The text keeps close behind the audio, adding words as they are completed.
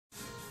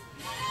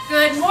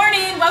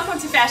welcome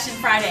to Fashion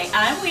Friday.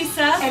 I'm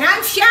Lisa. And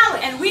I'm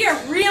Shelly. And we are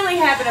really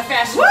having a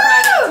Fashion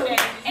Friday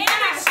today. And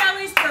it's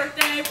Shelly's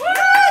birthday. Woo!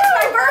 It's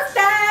my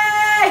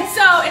birthday!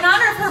 So, in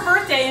honor of her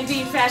birthday and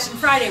being Fashion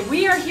Friday,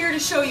 we are here to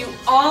show you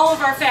all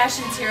of our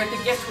fashions here at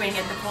the gift wing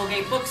at the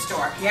Colgate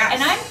Bookstore. Yes.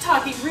 And I'm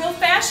talking real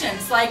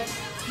fashions, like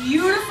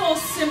beautiful,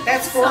 simple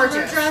summer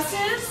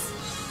dresses.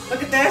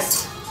 Look at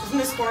this. Isn't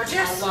this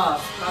gorgeous? I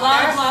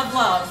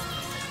love.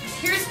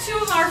 Here's two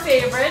of our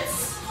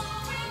favorites.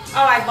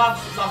 Oh, I love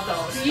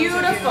those.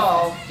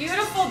 Beautiful.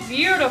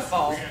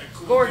 Beautiful.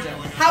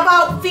 Gorgeous. How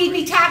about feed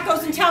me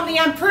tacos and tell me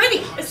I'm pretty?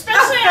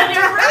 Especially on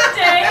your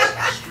birthday.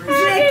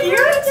 Happy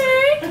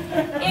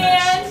birthday.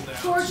 And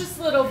gorgeous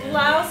little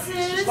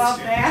blouses. Love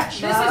that.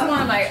 This is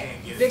one of my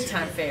big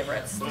time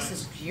favorites. This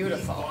is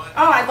beautiful. Oh,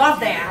 I love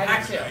that.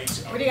 I do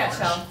too. What do you got,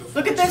 Shell?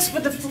 Look at this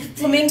with the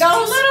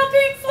flamingos. Little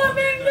pink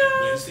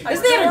flamingos. Isn't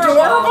that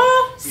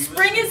adorable?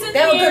 Spring is in the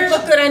That'll air.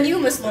 look good on you,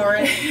 Miss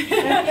Lauren.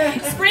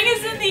 Spring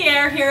is in the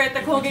air here at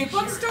the Colgate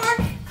Bookstore.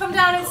 Come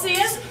down and see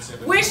us.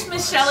 Wish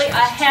Miss Shelley a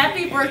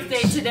happy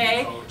birthday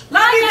today.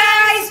 Love you guys.